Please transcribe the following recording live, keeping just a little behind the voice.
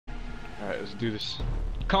Alright, let's do this.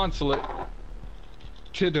 Consulate.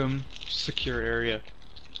 Tidum. Secure area.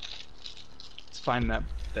 Let's find that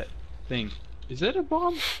thing. Is it a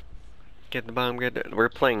bomb? Get the bomb, get it. We're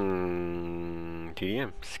playing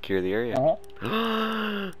TDM. Secure the area.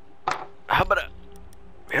 How about it?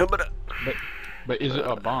 How about it? But is it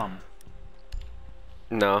a bomb?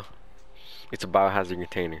 No. It's a biohazard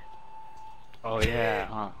container. Oh yeah,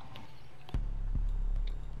 huh.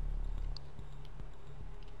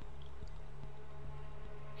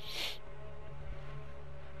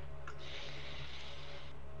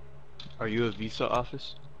 Are you a visa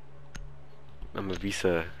office? I'm a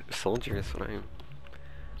visa soldier, that's what I am.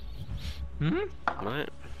 Hmm? What?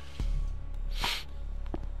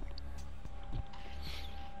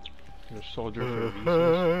 You're a soldier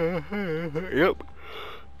for visas? Yep.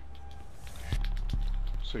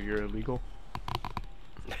 So you're illegal?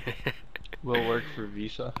 Will work for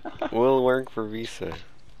visa? Will work for visa.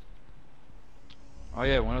 Oh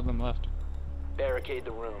yeah, one of them left. Barricade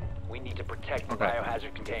the room. We need to protect the Okay.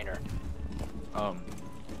 biohazard container.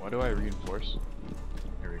 Why do I reinforce?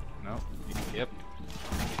 Here we go. No. Yep.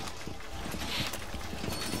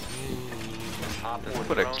 Let's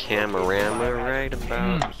put a camerama right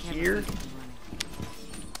about here.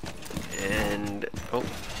 And oh,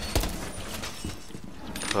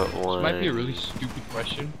 put one. This might be a really stupid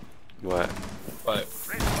question, What? but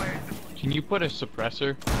can you put a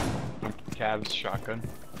suppressor in Cav's shotgun?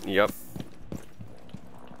 Yep.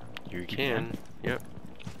 You can. Yep.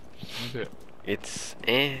 Let me do it. It's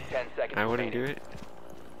 10 seconds I wouldn't do remaining.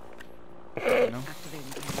 it. No?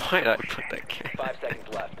 Why did I put that camera? 5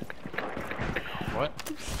 seconds left. What?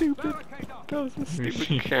 Stupid. That was a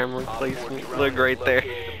stupid camera Op 4 placement. drone Look right there.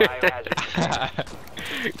 located the biohazard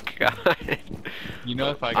container. God. You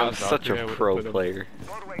know, if I got I'm such Valkyrie, I a would've pro put 'em- player.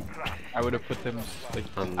 I would have put them like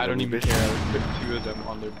On I don't the even boobs? care. I would put 2 of them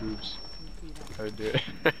on their boobs. I would do it.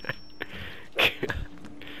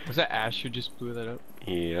 Was that Ash who just blew that up?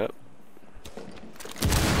 Yep.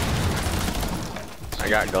 I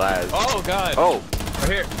got glass. Oh god! Oh! Right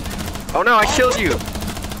here! Oh no, I killed you!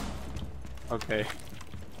 Okay.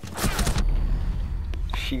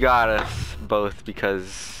 She got us both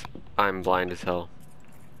because I'm blind as hell.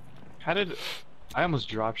 How did... I almost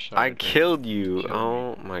drop shot. I killed you.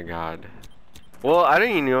 Oh my god. Well, I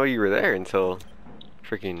didn't even know you were there until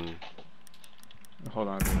freaking... Hold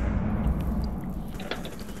on.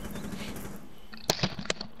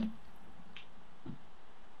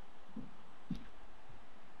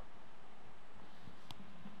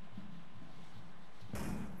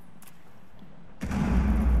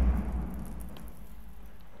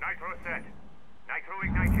 Nitro set. Nitro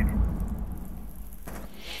ignited.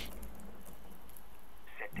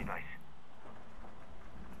 Set device.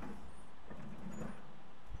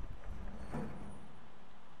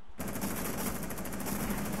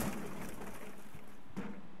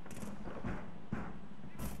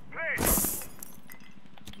 Play.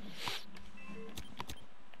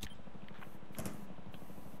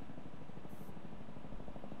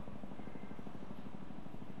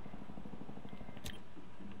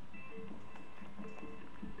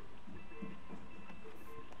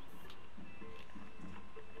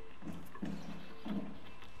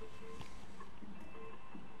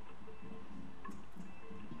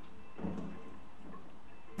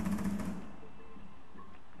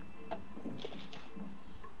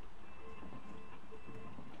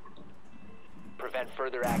 Prevent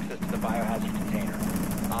further access to the biohazard container.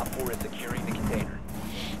 Op 4 is securing the container.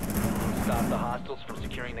 Stop the hostiles from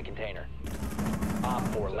securing the container. Op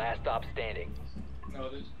 4, last stop standing. No,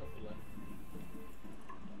 there's a couple left.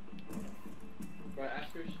 But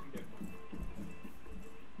ask her if she can get one.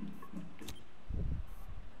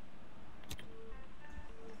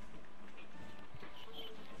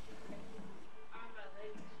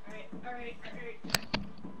 Alright.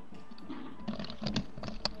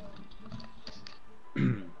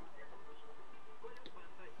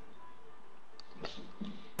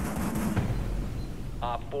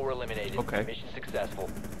 Op 4 eliminated. Okay. Mission successful.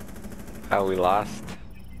 How we lost?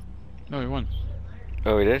 No, we won.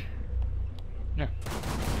 Oh, we did? Yeah.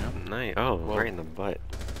 Nice. Oh, Well- right in the butt.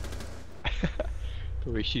 The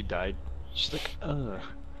way she died. She's like,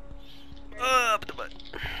 Up the butt.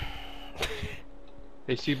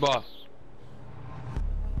 Hey, see boss.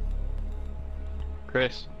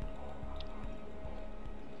 Chris.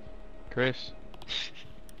 Chris.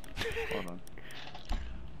 Hold on.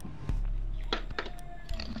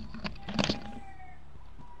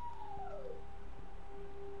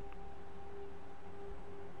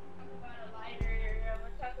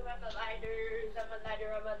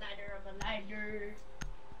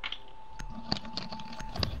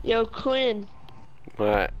 Yo, Quinn,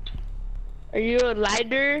 What? are you a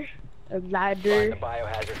ladder? A Find ladder? the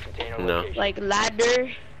biohazard container No. location. Like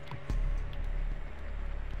ladder?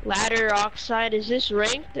 Ladder oxide, is this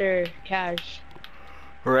ranked or cash?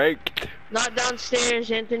 Right. Not downstairs,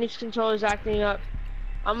 Anthony's controller's acting up.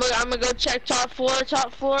 I'm gonna go check top floor.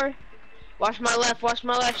 Watch my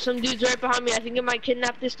left, some dude's right behind me. I think it might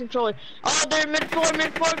kidnap this controller. Oh, they're mid floor,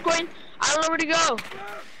 Quinn. I don't know where to go.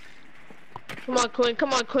 Come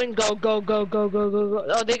on, Quinn, go.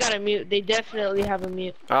 Oh, they got a mute. They definitely have a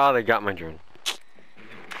mute. Oh, they got my drone.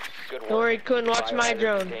 Good Don't worry, work. Quinn, watch my Biohazard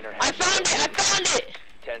drone. container I has found been it!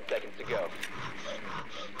 10 seconds to go.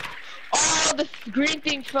 Oh, the green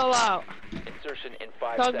thing fell out. Insertion in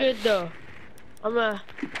 5 It's all seconds. good though. I'm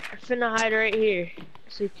finna hide right here.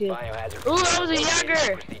 So you can... Biohazard Ooh, that container was a located.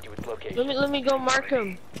 Jaeger. Proceed to its location. Let me go mark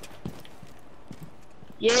him.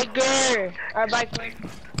 Jaeger. Alright, bye, Quinn.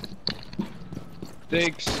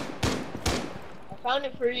 Thanks. I found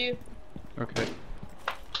it for you. Okay.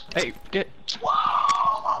 Hey, get.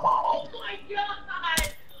 Oh my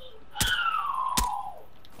god!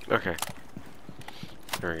 Okay.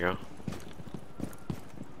 There we go.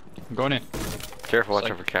 I'm going in. Careful, watch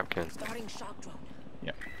It's out for Capcan.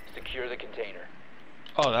 Secure the container.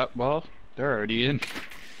 Oh, that. Well, they're already in.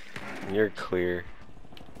 You're clear.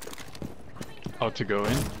 Oh, to go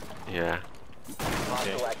in. Yeah.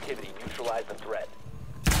 Hostile activity. Neutralize the threat.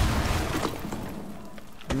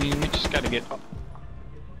 I mean, we just gotta get.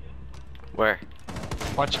 Where?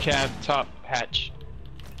 Watch cab top hatch.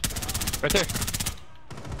 Right there.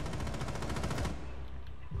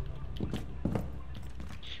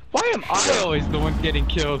 Why am I always the one getting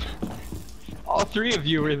killed? All three of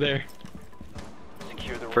you were there.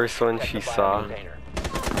 Secure the room. First one Protect she the bio saw. container.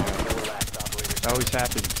 Four last operators. That always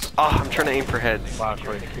happens. Oh, I'm trying to aim for heads. Wow,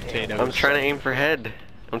 potatoes. I'm trying to aim for head.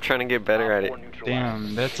 I'm trying to get better at it.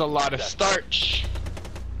 Damn, that's a lot of starch.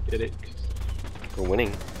 Get it? We're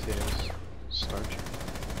winning. Potatoes. Starch.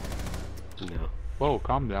 No. Whoa,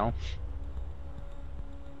 calm down.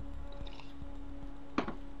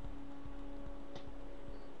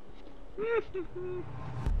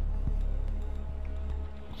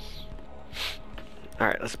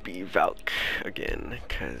 Alright, let's be Valk again,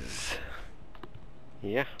 cause...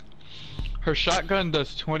 Yeah. Her shotgun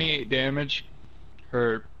does 28 damage.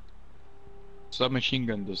 Her submachine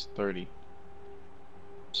gun does 30.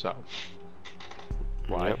 So.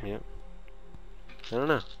 Why? Yep. I don't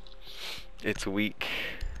know. It's weak.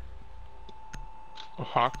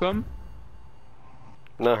 How come?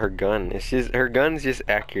 No, her gun. It's just her gun's just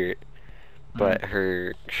accurate, but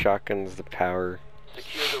her shotgun's the power.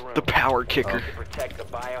 Secure the room. The power kicker. To protect the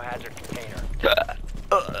biohazard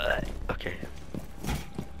container. Okay.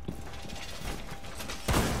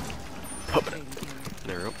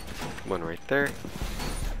 There, one right there.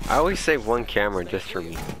 I always save one camera just for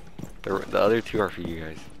me. The other two are for you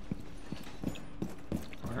guys.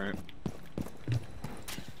 Alright.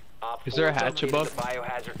 Op Is there a 4 hatch located above? the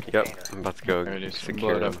biohazard Yep, container. I'm about to go There it is.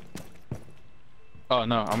 secure Blow it them. Oh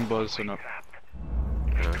no, I'm blowing this one up.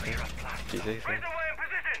 Okay. You say so?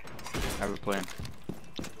 I have a plan.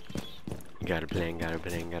 Got a plan.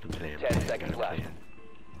 10 seconds left.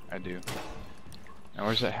 I do. Now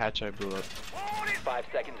where's that hatch I blew up? 5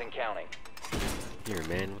 seconds and counting. You're a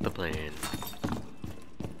man with a plan.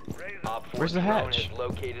 Op 4 Where's the drone hatch? has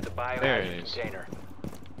located the There it biohazard is. container.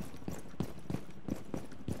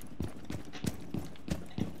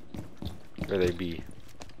 Where they be?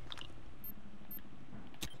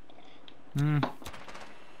 Hmm.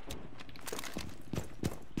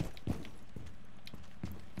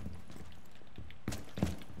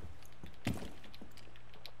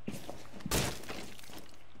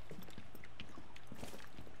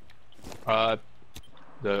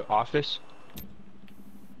 The office.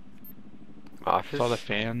 Office? Saw the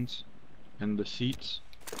fans and the seats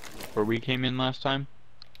where we came in last time.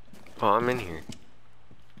 Oh, I'm in here.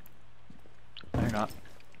 No, you're not.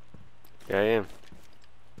 Yeah, I am.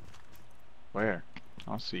 Where?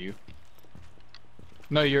 I'll see you.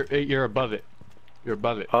 No, you're above it. You're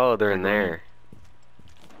above it. Oh, they're in They're going there.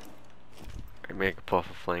 I make a puff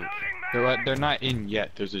of flank. They're not in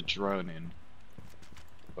yet. There's a drone in.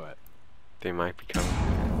 But They might be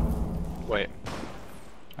coming. wait,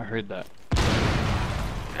 I heard that.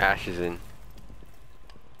 Ash is in.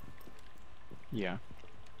 Yeah.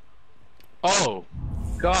 Oh,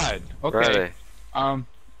 God. Where are Okay.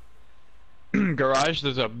 they? Garage.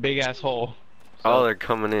 There's a big ass hole. Oh, they're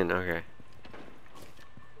coming in. Okay.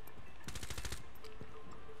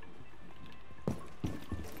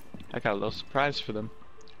 I got a little surprise for them.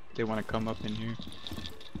 They want to come up in here.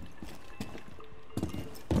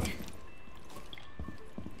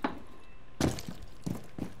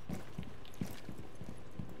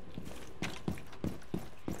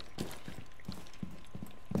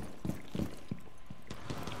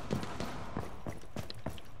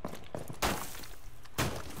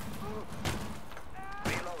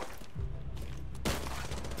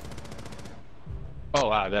 Oh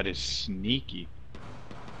wow, that is sneaky.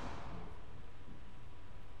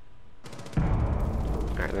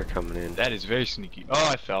 Alright, they're coming in. That is very sneaky. Oh,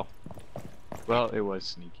 I fell. Well, it was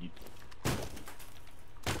sneaky.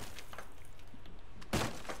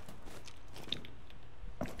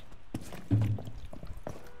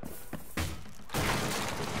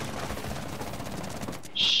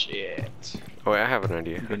 Shit. Oh wait, I have an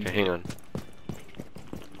idea. Okay, hang on.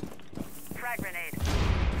 Frag grenade.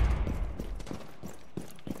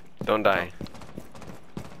 Don't die.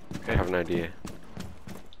 Okay. I have an idea.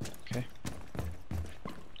 Okay.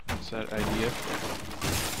 What's that idea?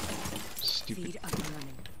 Stupid. Feed up and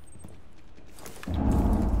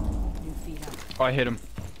running. New feed up. Oh, I hit him.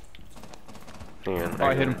 Hang on. Oh,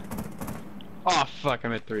 I hit him. Oh, fuck,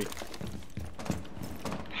 I'm at 3.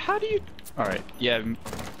 How do you... Alright, yeah.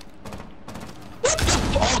 What the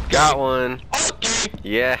fuck? Got one. Okay.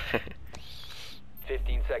 Yeah.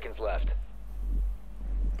 15 seconds left.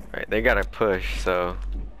 Alright, they gotta push, so.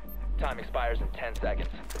 Time expires in 10 seconds.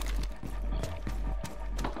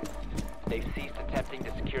 They've ceased attempting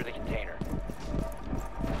to secure the container.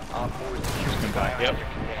 Op 4 is securing the Yep.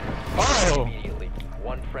 biohazard container. Oh! Immediately.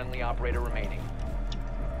 One friendly operator remaining.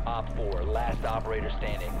 Op 4, last operator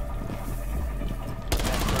standing.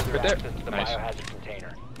 Further Right there. access to the Nice. biohazard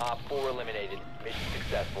container. Op 4 eliminated. Mission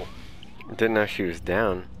successful. Didn't know she was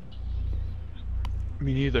down.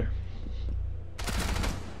 Me neither.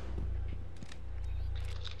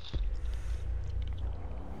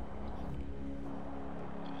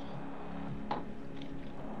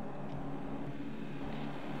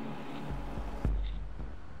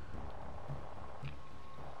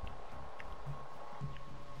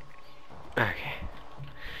 Okay.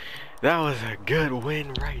 That was a good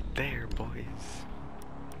win right there, boys.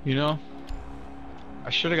 You know, I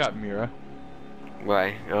should have got Mira.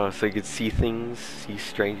 Why? Oh, so you could see things, see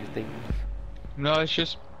stranger things. No, it's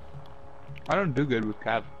just I don't do good with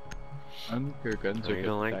Cav. I don't think her guns Oh, are you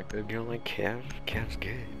don't that like? good. You don't like Cav? Cav's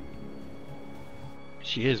good.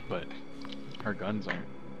 She is, but her guns aren't.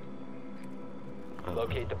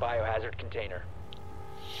 Locate the biohazard container.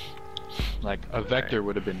 Like a Vector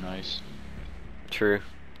would have been nice. True.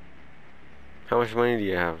 How much money do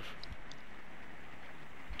you have?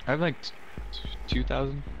 I have like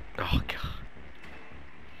 2,000. Oh god.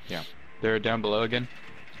 Yeah, they're down below again.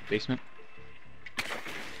 Basement.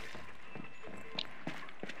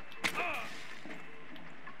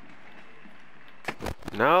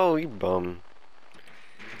 No, you bum.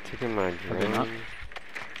 Taking my they not? drone.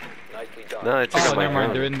 Nicely done. No, they took Oh, out my never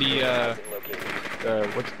mind. They're drone. in the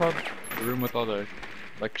Located. what's it called? The room with all the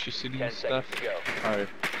electricity 10 stuff. seconds to go. Or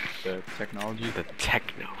the technology. The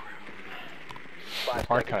techno room. 5 seconds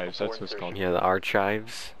Archives. before That's what it's called. Yeah, the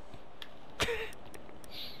archives.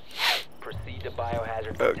 Proceed to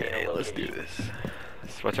biohazard Okay, container let's do location. this.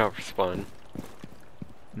 Let's watch out for spawn.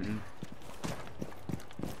 Mm-hmm.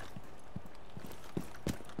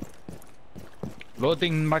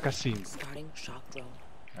 Loading magazine. Starting shock drone.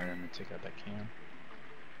 Alright, I'm gonna take out that cam.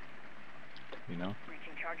 You know,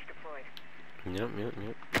 Breaching charge deployed. Yep, yep,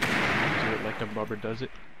 yep. do it like a bubber does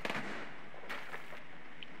it.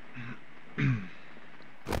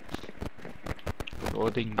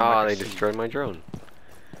 Loading. Oh, they magazine. destroyed my drone.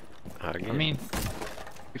 Again. I mean,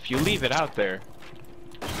 if you leave it out there,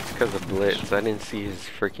 it's because of Blitz. I didn't see his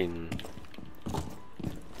freaking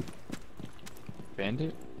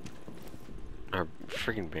bandit. or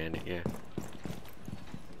freaking bandit. Yeah.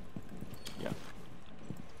 Yeah.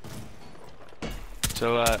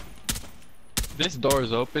 So this door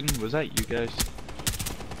is open. Was that you guys?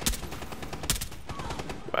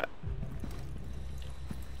 What?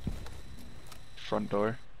 Front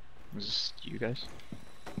door. Was this you guys?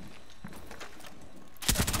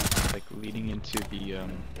 Like leading into the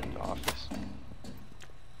office.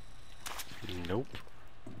 Nope.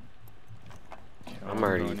 Okay, I'm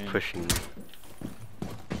already going in. pushing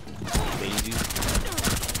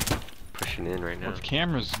in right Well, now. the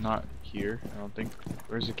camera's not here, I don't think.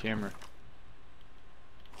 Where's the camera?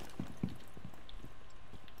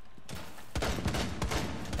 Oh,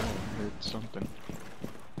 I heard something.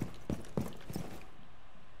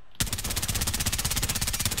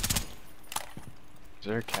 Is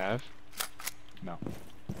there a cav? No.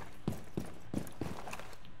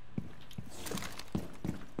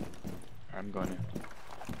 I'm going in.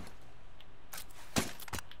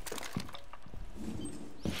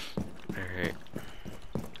 Alright.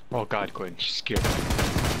 Oh god, Quinn, she's scared.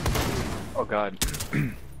 Oh god.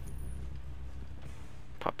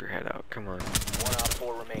 Pop your head out. Come on. 1 out of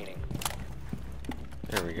 4 remaining.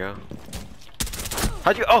 There we go.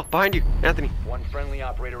 How'd you? Oh, behind you, Anthony. 1 friendly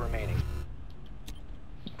operator remaining.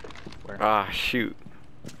 Where? Ah, shoot.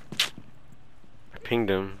 pinged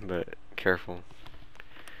him, but careful.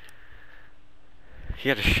 He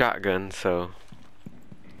had a shotgun, so.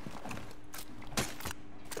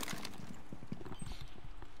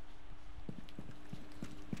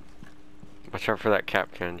 Watch out for that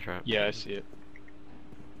cap can trap. Yeah, I see it.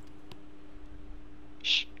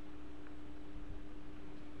 Shh.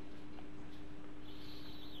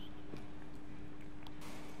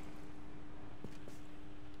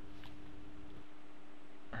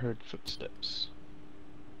 I heard footsteps.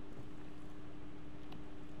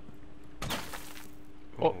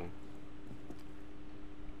 Oh.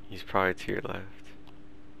 He's probably to your left.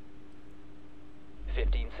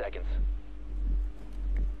 15 seconds.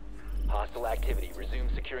 Hostile activity. Resume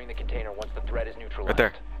securing the container once the threat is neutralized.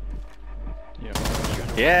 Right there.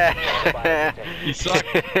 Yeah. Yeah! You suck.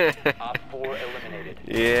 Op 4 eliminated.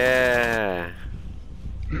 Yeah!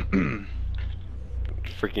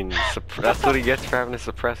 Freaking that's what he gets for having a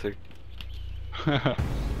suppressor.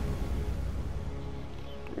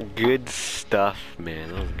 Good stuff, man.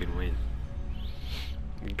 That was a good win.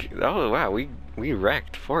 Oh wow, we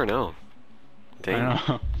wrecked 4-0. Dang. I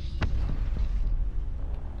know.